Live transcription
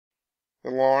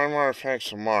Hello, I'm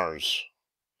Artifacts of Mars.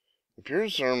 It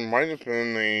appears there might have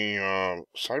been a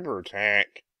cyber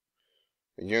attack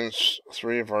against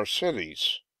 3 of our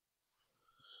cities.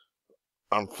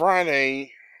 On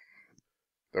Friday,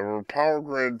 there were power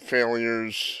grid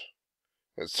failures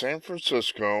at San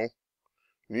Francisco,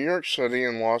 New York City,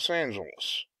 and Los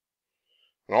Angeles.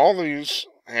 And all these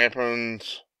happened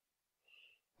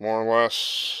more or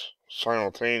less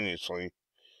simultaneously.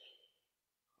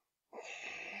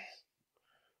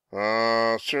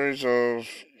 A series of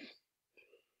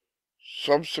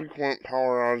subsequent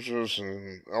power outages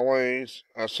in LA,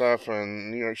 SF,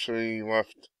 and New York City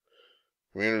left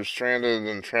commuters stranded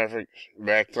and traffic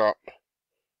backed up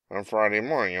on Friday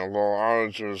morning. Although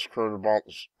outages occurred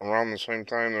around the same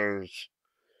time, there's,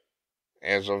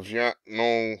 as of yet,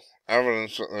 no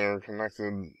evidence that they're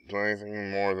connected to anything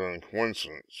more than a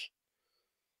coincidence.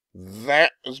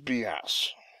 That is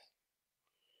BS.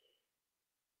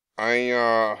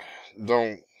 I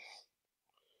don't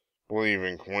believe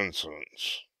in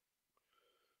coincidence.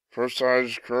 First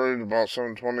outage occurred about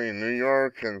 7:20 in New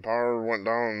York, and power went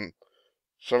down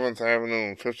 7th Avenue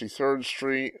and 53rd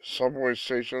Street subway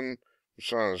station, which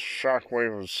sent a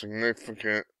shockwave of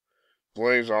significant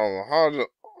delays out of the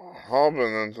hub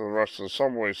and into the rest of the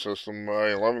subway system.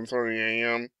 By 11:30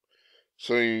 a.m.,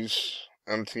 city's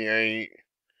MTA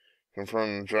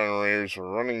confirmed the generators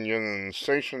were running again in the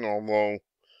station, although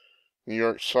New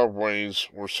York subways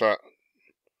were set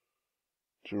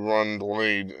to run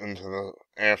delayed into the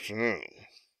afternoon.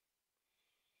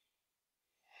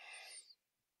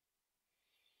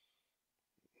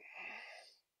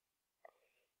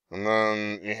 And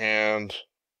then you had,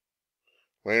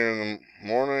 later in the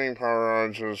morning, power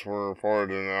outages were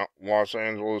reported in Los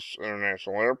Angeles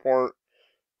International Airport,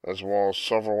 as well as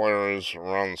several areas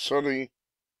around the city.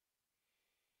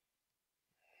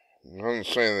 It doesn't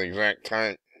say the exact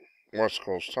time, West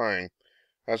Coast time.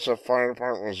 SF Fire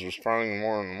Department was responding to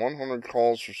more than 100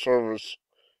 calls for service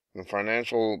in the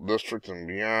financial district and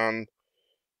beyond,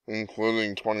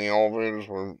 including 20 elevators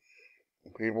where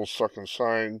people stuck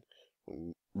inside,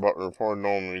 but reported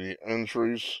no immediate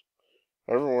injuries.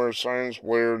 Everywhere, signs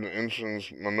blared,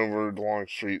 engines maneuvered along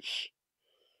streets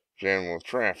jammed with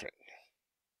traffic.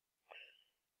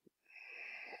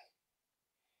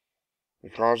 The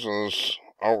cause of this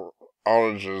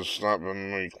outage has not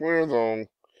been made clear, though,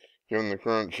 given the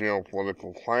current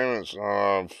geopolitical climate.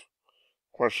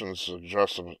 Questions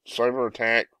suggest a cyber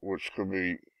attack, which could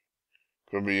be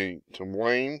to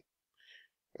blame.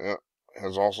 It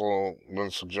has also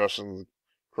been suggested the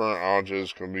current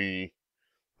outages could be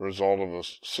the result of a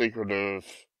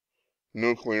secretive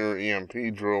nuclear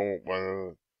EMP drill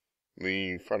by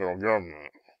the federal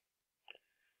government.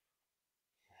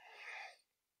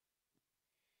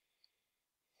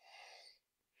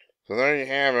 So there you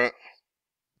have it.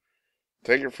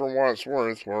 Take it for what it's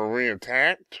worth. Were we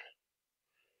attacked?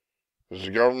 Is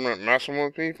the government messing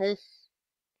with people?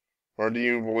 Or do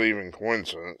you believe in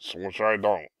coincidence, which I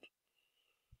don't?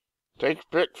 Take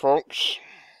a pick, folks.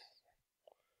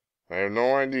 I have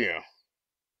no idea.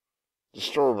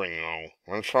 Disturbing,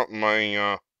 though. I'm shutting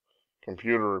my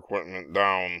computer equipment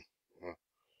down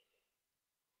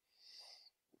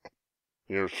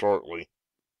here shortly.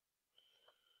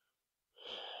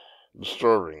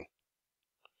 Disturbing.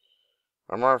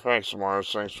 I'm Artifacts of Mars.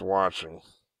 Thanks for watching.